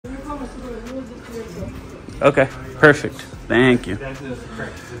Okay, perfect. Thank you.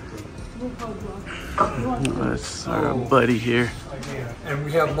 That's our buddy here. And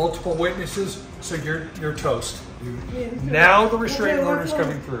we have multiple witnesses, so you're toast. Now the restraining order is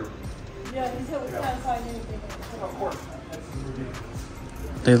coming through. Yeah, he said we can't find anything. Of course.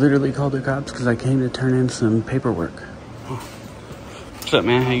 They literally called the cops because I came to turn in some paperwork. What's up,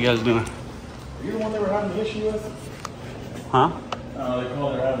 man? How you guys doing? Are you the one they were having an issue with? Huh? They called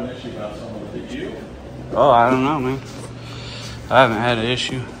they were having an issue about someone. Did you? Oh, I don't know, man. I haven't had an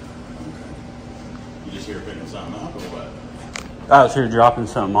issue. You just here picking something up or what? I was here dropping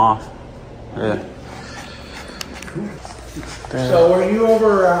something off. Yeah. So were you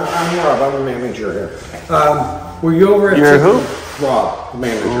over, I'm Rob, I'm the manager here. Were you over at... You're who? Rob, the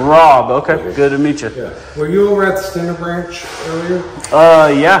manager. Rob, okay. Good to meet you. Yeah. Were you over at the Center Branch earlier?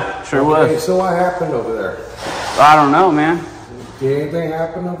 Yeah, sure Okay, was. so what happened over there? I don't know, man. Did anything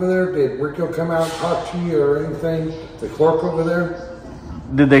happen over there? Did Rico come out and talk to you or anything? The clerk over there?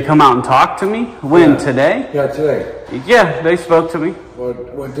 Did they come out and talk to me? When, today? Yeah, today. Yeah, they spoke to me.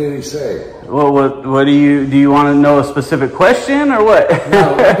 What did he say? Well, what do you want to know a specific question or what?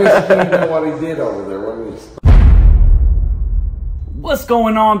 No, I just need to know what he did over there. What's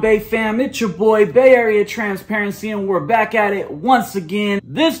going on, Bay fam? It's your boy, Bay Area Transparency, and we're back at it once again.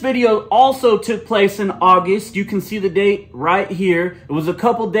 This video also took place in August. You can see the date right here. It was a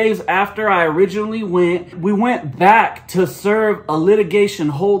couple days after I originally went. We went back to serve a litigation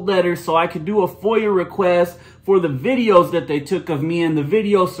hold letter so I could do a FOIA request for the videos that they took of me and the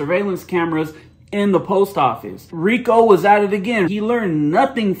video surveillance cameras in the post office. Rico was at it again. He learned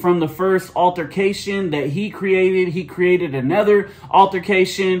nothing from the first altercation that he created. He created another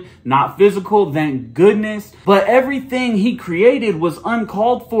altercation, not physical, thank goodness. But everything he created was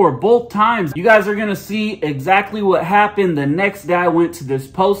uncalled for both times. You guys are gonna see exactly what happened the next day I went to this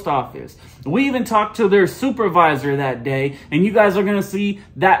post office. We even talked to their supervisor that day, and you guys are going to see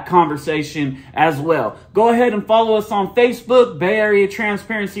that conversation as well. Go ahead and follow us on Facebook, Bay Area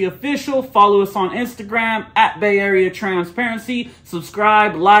Transparency Official. Follow us on Instagram, at Bay Area Transparency.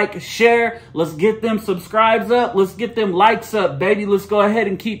 Subscribe, like, share. Let's get them subscribes up. Let's get them likes up, baby. Let's go ahead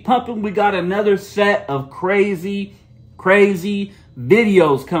and keep pumping. We got another set of crazy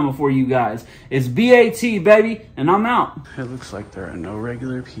videos coming for you guys. It's BAT, baby, and I'm out. It looks like there are no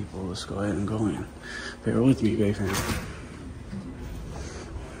regular people. Let's go ahead and go in. Bear with me, Bay fam.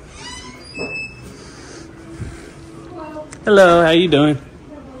 Hello, how you doing?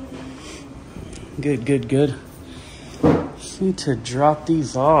 Good. Just need to drop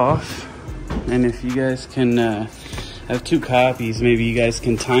these off, and if you guys can, I have 2 copies. Maybe you guys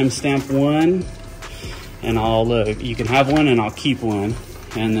can timestamp one. And you can have one and I'll keep one.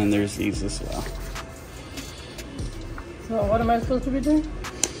 And then there's these as well. So what am I supposed to be doing?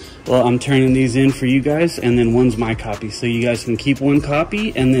 Well, I'm turning these in for you guys, and then one's my copy. So you guys can keep one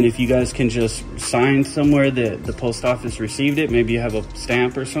copy, and then if you guys can just sign somewhere that the post office received it, maybe you have a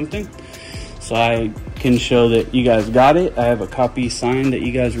stamp or something. So I can show that you guys got it. I have a copy signed that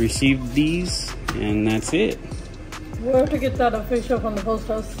you guys received these, and that's it. We'll have to get that official from the post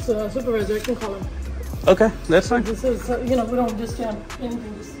office supervisor. You can call him. Okay, that's fine. This is, we don't just stamp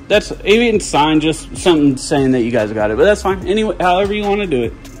anything. That's even signed, just something saying that you guys got it, but that's fine. Anyway, however you want to do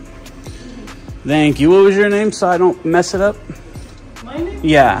it. Thank you. What was your name, so I don't mess it up? My name?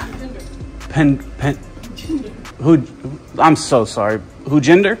 Yeah. Gender. Who? I'm so sorry. Who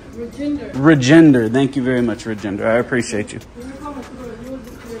gender? Regender. Regender. Thank you very much, Regender. I appreciate you.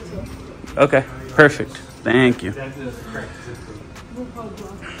 Okay, perfect. Thank you.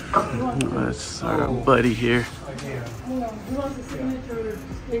 That's our buddy here. He wants a signature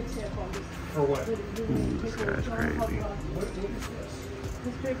date stamp on this. For what? This guy's crazy.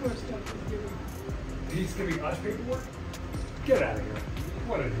 This paper stuff is given. He's giving us paperwork? Get out of here.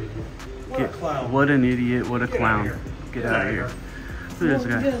 What an idiot. What a clown. What an idiot. What a clown. Get out of here. Who is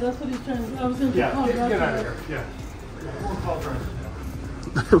this guy? Yeah, that's what he's trying to. I was going to call Get out of here. Yeah. We'll call Francis.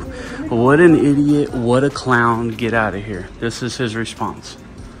 What an idiot. What a clown. Get out of here. This is his response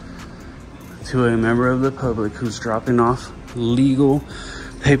to a member of the public who's dropping off legal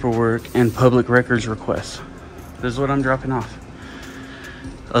paperwork and public records requests. This is what I'm dropping off.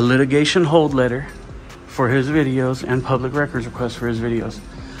 A litigation hold letter for his videos and public records requests for his videos.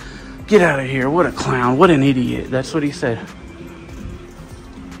 Get out of here. What a clown. What an idiot. That's what he said.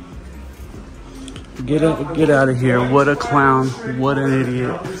 Get out of here. What a clown. What an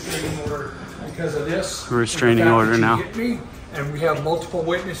idiot. Because of this. Restraining order now. And we have multiple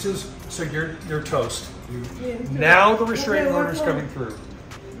witnesses, so you're toast. Now the restraining order is coming through.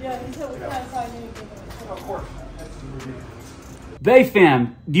 Yeah, he said we can't find anything. Of course. Bay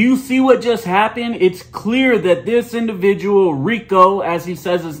fam, do you see what just happened? It's clear that this individual, Rico, as he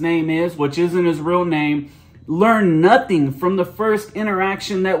says his name is, which isn't his real name, learned nothing from the first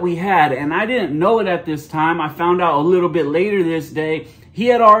interaction that we had. And I didn't know it at this time. I found out a little bit later this day. He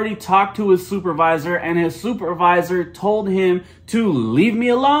had already talked to his supervisor, and his supervisor told him to leave me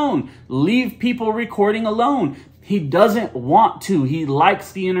alone, leave people recording alone. He doesn't want to. He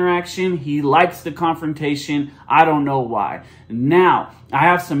likes the interaction. He likes the confrontation. I don't know why. Now, I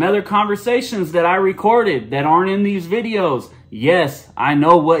have some other conversations that I recorded that aren't in these videos. Yes, I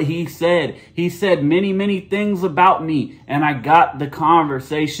know what he said. He said many, many things about me, and I got the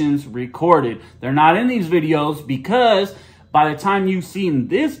conversations recorded. They're not in these videos because by the time you've seen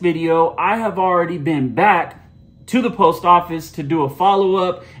this video, I have already been back to the post office to do a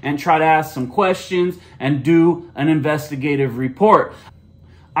follow-up and try to ask some questions and do an investigative report.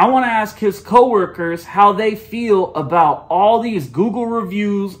 I want to ask his coworkers how they feel about all these Google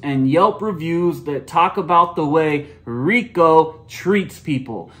reviews and Yelp reviews that talk about the way Rico treats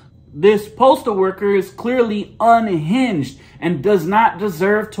people. This postal worker is clearly unhinged and does not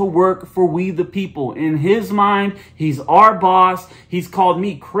deserve to work for we the people. In his mind, he's our boss. He's called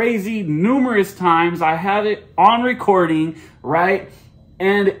me crazy numerous times. I have it on recording, right?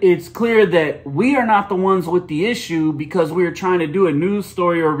 And it's clear that we are not the ones with the issue because we are trying to do a news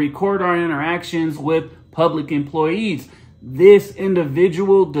story or record our interactions with public employees. This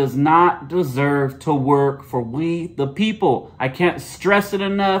individual does not deserve to work for we the people. I can't stress it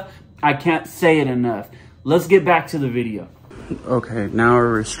enough. I can't say it enough. Let's get back to the video. Okay, now a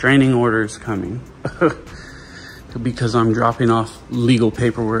restraining order is coming because I'm dropping off legal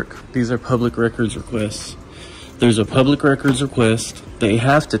paperwork. These are public records requests. There's a public records request they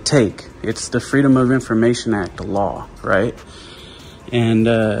have to take. It's the Freedom of Information Act, the law, right? And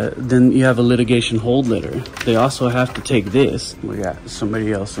then you have a litigation hold letter. They also have to take this. We got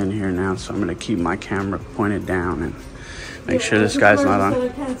somebody else in here now, so I'm gonna keep my camera pointed down and make sure this guy's not on. I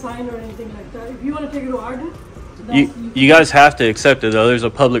can't sign or anything like that. If you want to take it to ARDEN, you guys have to accept it though. There's a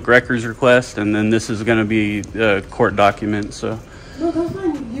public records request, and then this is gonna be a court document, so. No, that's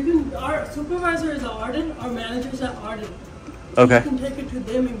fine. You can, our supervisor is at ARDEN, our manager is at ARDEN. Okay. You can take it to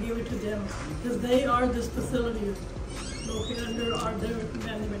them and give it to them because they are this facility located under ARDEN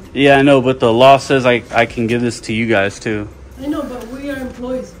management. Yeah, I know, but the law says I can give this to you guys too. I know, but we are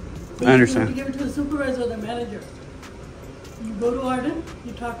employees. I understand. You give it to the supervisor or the manager. You go to ARDEN,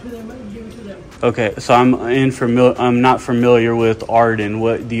 you talk to them, and you give it to them. Okay, so I'm not familiar with ARDEN.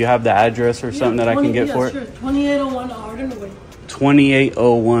 What do you have the address or something that I can get for it? Sure. 2801 ARDEN Way.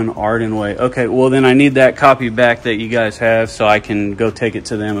 2801 ARDEN Way. Okay, well then I need that copy back that you guys have so I can go take it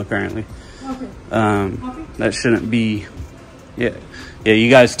to them apparently. Okay. That shouldn't be. Yeah,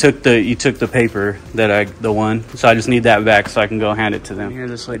 you guys took the paper that the one, so I just need that back so I can go hand it to them. Here,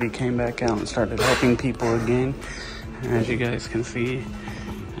 this lady came back out and started helping people again, as you guys can see,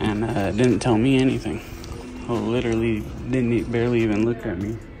 and didn't tell me anything. Oh, literally barely even looked at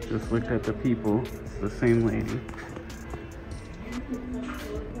me. Just looked at the people. It's the same lady.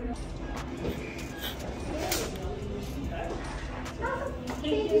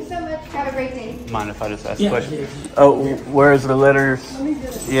 Thank you so much. Have a great day. Mind if I just ask a question? Oh, where's the letters?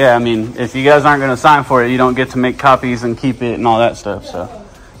 Yeah, I mean, if you guys aren't going to sign for it, you don't get to make copies and keep it and all that stuff. So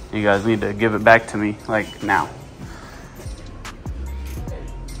you guys need to give it back to me, like, now.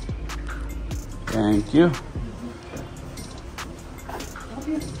 Thank you.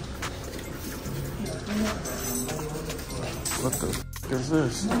 What the f is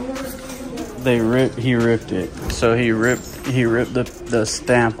this? He ripped it. So he ripped the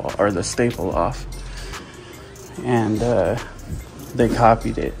stamp or the staple off, and they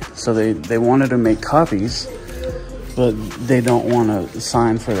copied it. So they wanted to make copies, but they don't want to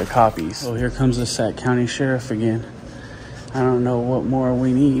sign for the copies. Oh, here comes the Sac County Sheriff again. I don't know what more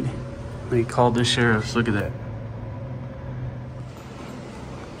we need. He called the sheriffs. Look at that.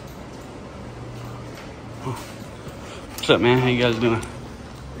 What's up, man? How you guys doing?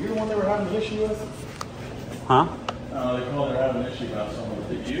 You're the one they were having an issue with? Huh? They called they're having an issue about someone.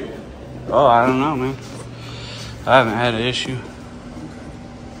 Was it you? Oh, I don't know, man. I haven't had an issue.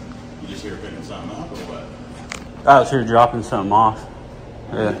 You just here picking something up or what? I was here dropping something off.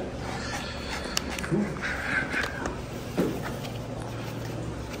 Yeah.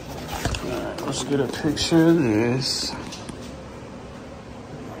 Alright, let's get a picture of this.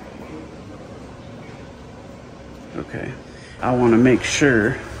 Okay. I want to make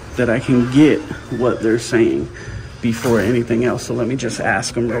sure that I can get what they're saying before anything else. So let me just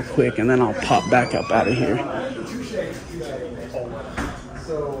ask them real quick and then I'll pop back up out of here.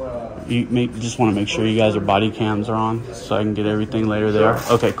 just want to make sure you guys are body cams are on so I can get everything later. They are?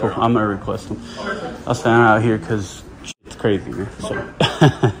 Okay, cool. I'm going to request them. I'll stand out here because it's crazy, man. So,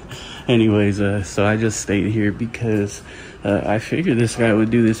 anyways, so I just stayed here because I figured this guy would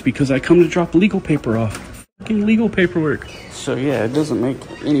do this because I come to drop legal paper off. Fucking legal paperwork. So, yeah, it doesn't make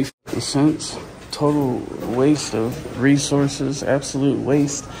any sense. Total waste of resources. Absolute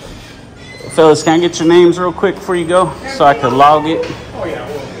waste. Fellas, can I get your names real quick before you go so I could log it? Oh, yeah.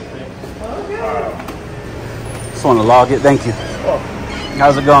 Just want to log it. Thank you.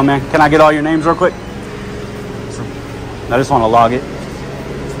 How's it going, man? Can I get all your names real quick? I just want to log it.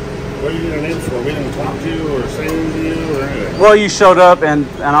 What do you need our names for? We didn't talk to you or say anything to you or anything? Well, you showed up and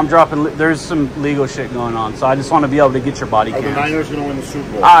I'm dropping. There's some legal shit going on, so I just want to be able to get your body cam. Are the Niners going to win the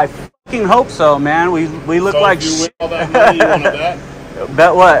Super Bowl? I fucking hope so, man. We look so like if you shit. win all that money, you want to bet?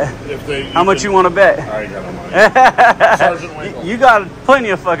 Bet what? If they, How much you want to bet? I ain't got no money. Sergeant Winkle. You got plenty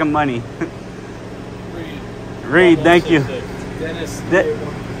of fucking money. Reed, thank you. Dennis,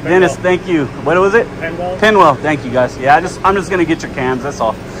 thank you. What was it? Penwell. Thank you, guys. Yeah, I'm just gonna get your cams. That's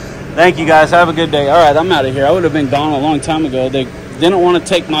all. Thank you, guys. Have a good day. All right, I'm out of here. I would have been gone a long time ago. They didn't want to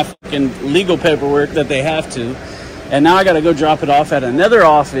take my fucking legal paperwork that they have to, and now I got to go drop it off at another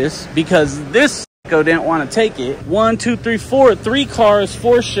office because this didn't want to take it. 1, 2, 3, 4, 3 cars,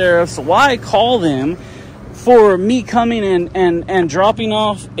 4 sheriffs. Why call them for me coming in and dropping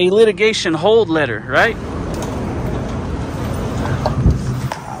off a litigation hold letter, right?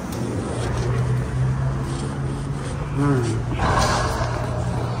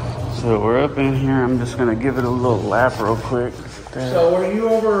 So we're up in here. I'm just gonna give it a little lap real quick. So were you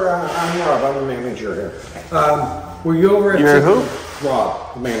over, I'm Rob, I'm the manager here. Were you over at... You're who?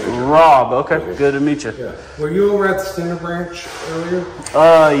 Rob, the manager. Rob, okay. Good to meet you. Yeah. Were you over at the Center Branch earlier?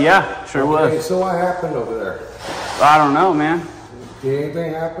 Yeah, sure Okay, was. so what happened over there? I don't know, man. Did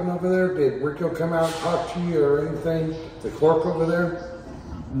anything happen over there? Did Rico come out and talk to you or anything? The clerk over there?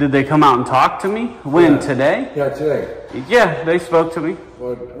 Did they come out and talk to me? When, Yeah. Today? Yeah, today. Yeah, they spoke to me.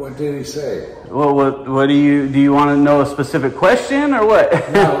 What did he say? Well, what do you want to know a specific question or what?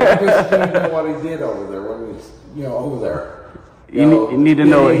 No, I just need to know what he did over there when he's, over there. You need to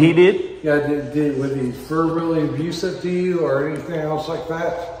know what he did? Yeah, was he verbally abusive to you or anything else like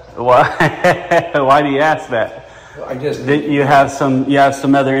that? Why? Why do you ask that? I just Did you have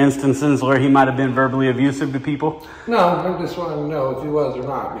some other instances where he might have been verbally abusive to people? No, I just want to know if he was or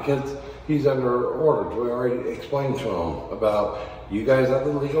not because he's under orders. We already explained to him about you guys have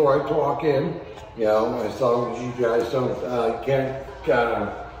the legal right to walk in. As long as you guys don't can't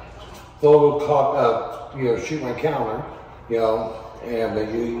shoot my counter. And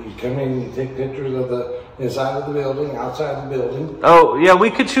you come in, you take pictures of the inside of the building, outside the building. Oh, yeah,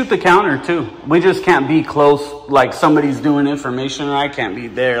 we could shoot the counter too. We just can't be close, like somebody's doing information and I can't be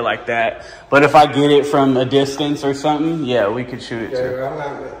there like that. But if I get it from a distance or something, yeah, we could shoot it too.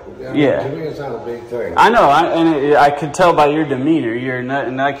 Yeah. To me, it's not a big thing. I know, I could tell by your demeanor, you're not,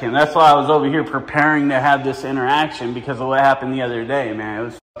 and that's why I was over here preparing to have this interaction because of what happened the other day, man. It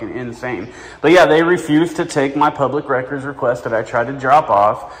was fucking insane. But yeah, they refused to take my public records request that I tried to drop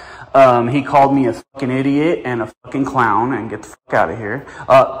off. He called me a fucking idiot and a fucking clown and get the fuck out of here.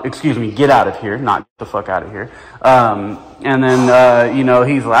 Excuse me, get out of here, not get the fuck out of here. And then,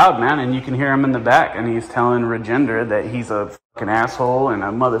 he's loud, man, and you can hear him in the back, and he's telling Regender that he's a fucking asshole and a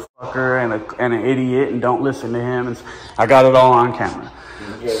motherfucker and an idiot and don't listen to him. And I got it all on camera.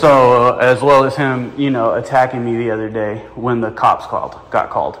 So, as well as him, attacking me the other day when the cops got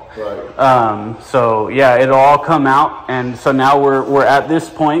called. Right. So yeah, it'll all come out, and so now we're at this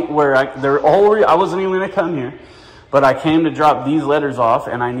point where I wasn't even gonna come here, but I came to drop these letters off,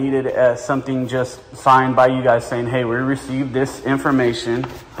 and I needed something just signed by you guys saying, hey, we received this information.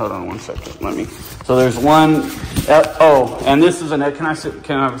 Hold on one second, so there's one, and this is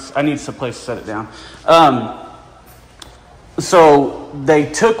I need some place to set it down. So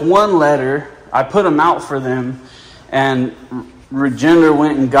they took one letter, I put them out for them, and Regender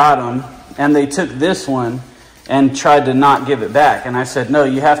went and got them, and they took this one and tried to not give it back. And I said, no,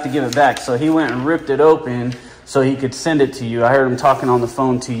 you have to give it back. So he went and ripped it open so he could send it to you. I heard him talking on the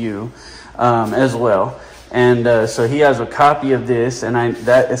phone to you as well. And so he has a copy of this, and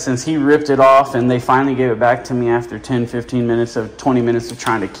since he ripped it off and they finally gave it back to me after 10, 15 minutes of 20 minutes of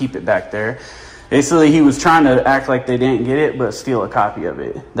trying to keep it back there. Basically, he was trying to act like they didn't get it, but steal a copy of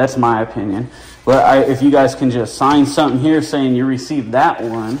it. That's my opinion. But if you guys can just sign something here saying you received that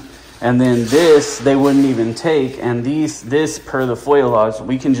one, and then this, they wouldn't even take, and this, per the FOIA laws,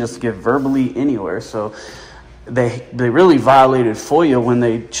 we can just give verbally anywhere. So they really violated FOIA when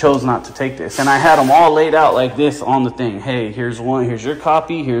they chose not to take this. And I had them all laid out like this on the thing. Hey, here's one, here's your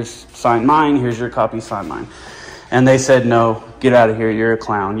copy, here's sign mine, here's your copy, sign mine. And they said, no, get out of here, you're a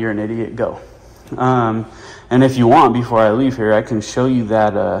clown, you're an idiot, go. And if you want, before I leave here, I can show you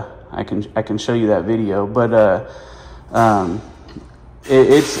that, I can show you that video. But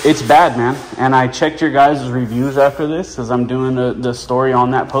it's bad, man. And I checked your guys' reviews after this, because I'm doing the story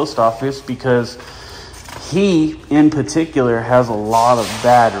on that post office, because he, in particular, has a lot of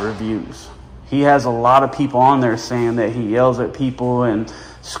bad reviews. He has a lot of people on there saying that he yells at people and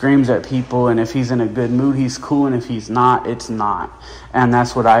screams at people, and if he's in a good mood, he's cool, and if he's not, it's not. And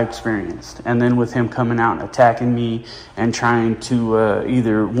that's what I experienced. And then with him coming out and attacking me and trying to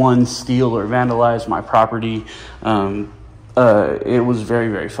either, one, steal or vandalize my property, it was very,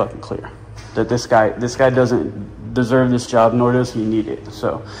 very fucking clear that this guy doesn't deserve this job, nor does he need it.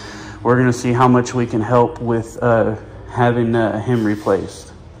 So we're going to see how much we can help with having him replaced.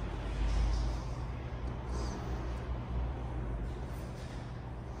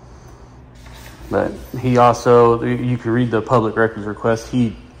 But he also, you can read the public records request.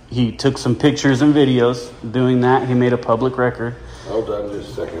 He took some pictures and videos doing that. He made a public record. Hold on just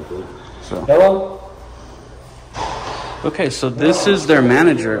a second, please. So. Hello? Okay, so this is their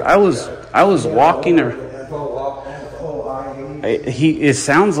manager. I was walking around. It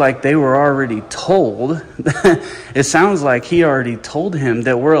sounds like they were already told. It sounds like he already told him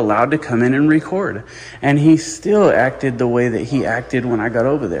that we're allowed to come in and record. And he still acted the way that he acted when I got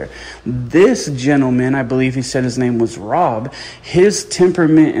over there. This gentleman, I believe he said his name was Rob, his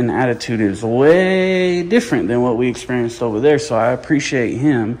temperament and attitude is way different than what we experienced over there. So I appreciate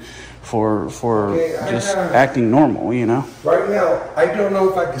him for just acting normal, you know. Right now, I don't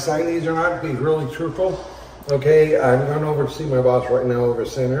know if I can sign these or not, to be really truthful. Okay, I'm going over to see my boss right now over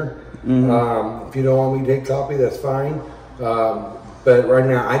center. If you don't want me to take a copy, that's fine. But right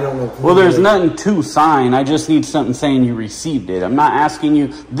now, I don't know. Well, there's nothing to sign. I just need something saying you received it. I'm not asking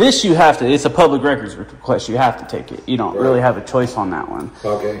you. This you have to. It's a public records request. You have to take it. You don't really have a choice on that one.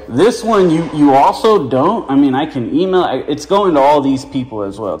 Okay. This one, you also don't. I mean, I can email. It's going to all these people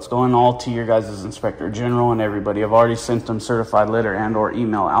as well. It's going all to your guys' inspector general and everybody. I've already sent them certified letter and or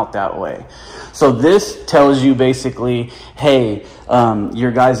email out that way. So this tells you basically, hey,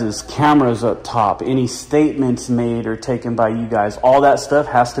 your guys' cameras up top, any statements made or taken by you guys, all that stuff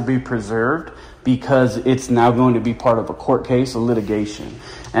has to be preserved because it's now going to be part of a court case, a litigation.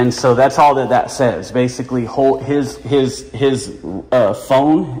 And so that's all that says. Basically, his phone,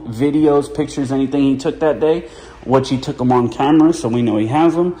 videos, pictures, anything he took that day, what you took them on camera, so we know he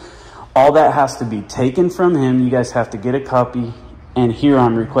has them, all that has to be taken from him. You guys have to get a copy. And here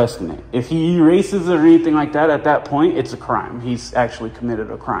I'm requesting it. If he erases it or anything like that, at that point, it's a crime. He's actually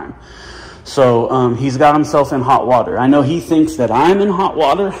committed a crime. So he's got himself in hot water. I know he thinks that I'm in hot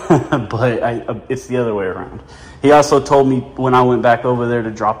water, but it's the other way around. He also told me when I went back over there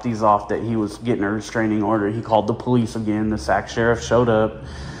to drop these off that he was getting a restraining order. He called the police again. The Sac sheriff showed up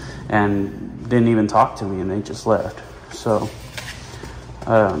and didn't even talk to me, and they just left. So,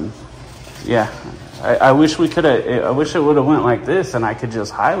 yeah. I wish we could have. I wish it would have went like this, and I could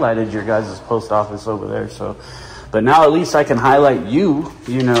just highlighted your guys' post office over there. So, but now at least I can highlight you,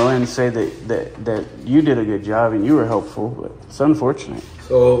 you know, and say that you did a good job and you were helpful. But it's unfortunate.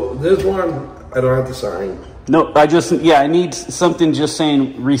 So this one I don't have to sign. No, I need something just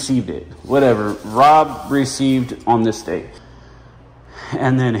saying received it. Whatever. Rob received on this date.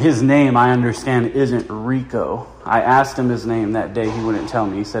 And then his name, I understand, isn't Rico. I asked him his name that day. He wouldn't tell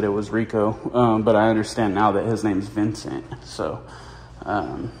me. He said it was Rico. But I understand now that his name's Vincent. So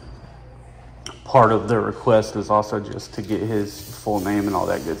part of the request is also just to get his full name and all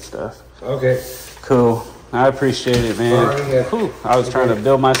that good stuff. Okay. Cool. I appreciate it, man. Yeah. I was trying to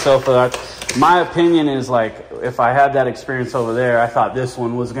build myself up. My opinion is, like, if I had that experience over there, I thought this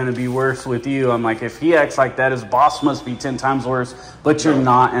one was going to be worse with you. I'm like, if he acts like that, his boss must be 10 times worse. But you're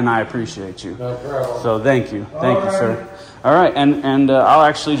not, and I appreciate you. No problem. So thank you. Thank you, sir. All right, and I'll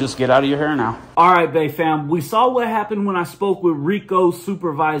actually just get out of your hair now. All right, Bay fam, we saw what happened when I spoke with Rico's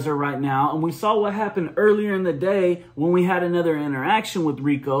supervisor right now, and we saw what happened earlier in the day when we had another interaction with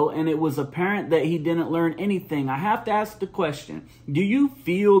Rico, and it was apparent that he didn't learn anything. I have to ask the question, do you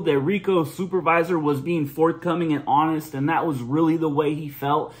feel that Rico's supervisor was being forthcoming and honest, and that was really the way he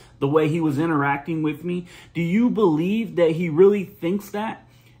felt, the way he was interacting with me? Do you believe that he really thinks that?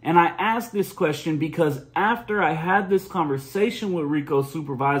 And I asked this question because after I had this conversation with Rico's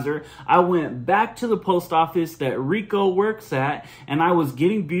supervisor, I went back to the post office that Rico works at, and I was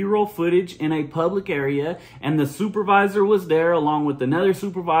getting B-roll footage in a public area, and the supervisor was there along with another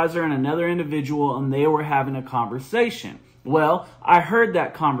supervisor and another individual, and they were having a conversation. Well, I heard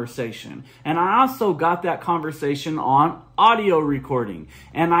that conversation, and I also got that conversation on audio recording,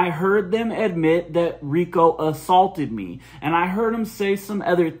 and I heard them admit that Rico assaulted me, and I heard him say some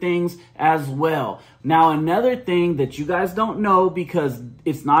other things as well. Now, another thing that you guys don't know, because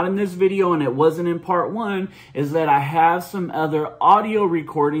it's not in this video and it wasn't in part 1, is that I have some other audio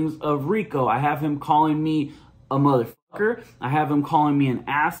recordings of Rico. I have him calling me a motherfucker. I have him calling me an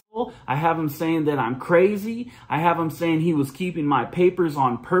asshole. I have him saying that I'm crazy. I have him saying he was keeping my papers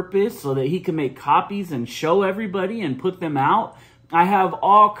on purpose so that he can make copies and show everybody and put them out. I have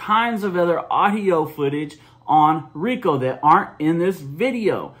all kinds of other audio footage on Rico that aren't in this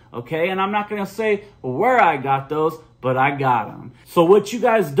video, okay? And I'm not going to say where I got those, but I got them. So what you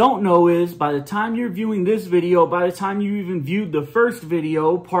guys don't know is by the time you're viewing this video, by the time you even viewed the first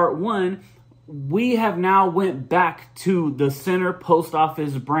video, part 1, we have now went back to the center post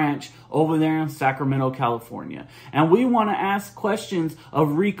office branch over there in Sacramento, California. And we want to ask questions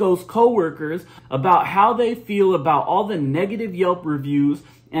of Rico's coworkers about how they feel about all the negative Yelp reviews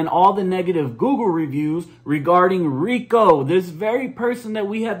and all the negative Google reviews regarding Rico, this very person that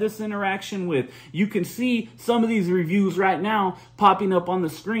we had this interaction with. You can see some of these reviews right now popping up on the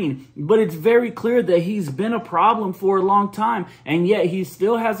screen, but it's very clear that he's been a problem for a long time, and yet he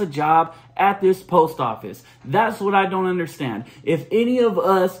still has a job at this post office. That's what I don't understand. If any of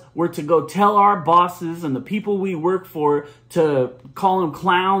us were to go tell our bosses and the people we work for to call them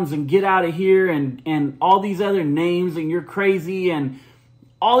clowns and get out of here and all these other names and you're crazy and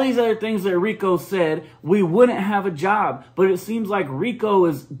all these other things that Rico said, we wouldn't have a job. But it seems like Rico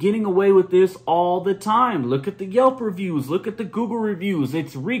is getting away with this all the time. Look at the Yelp reviews. Look at the Google reviews.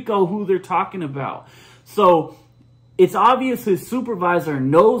 It's Rico who they're talking about. So it's obvious his supervisor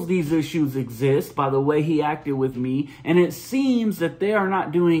knows these issues exist by the way he acted with me, and it seems that they are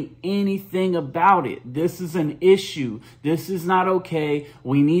not doing anything about it. This is an issue. This is not okay.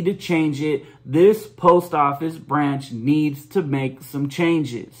 We need to change it. This post office branch needs to make some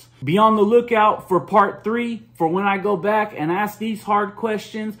changes. Be on the lookout for part 3 for when I go back and ask these hard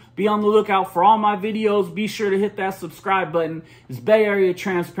questions. Be on the lookout for all my videos. Be sure to hit that subscribe button. It's Bay Area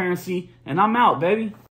Transparency, and I'm out, baby.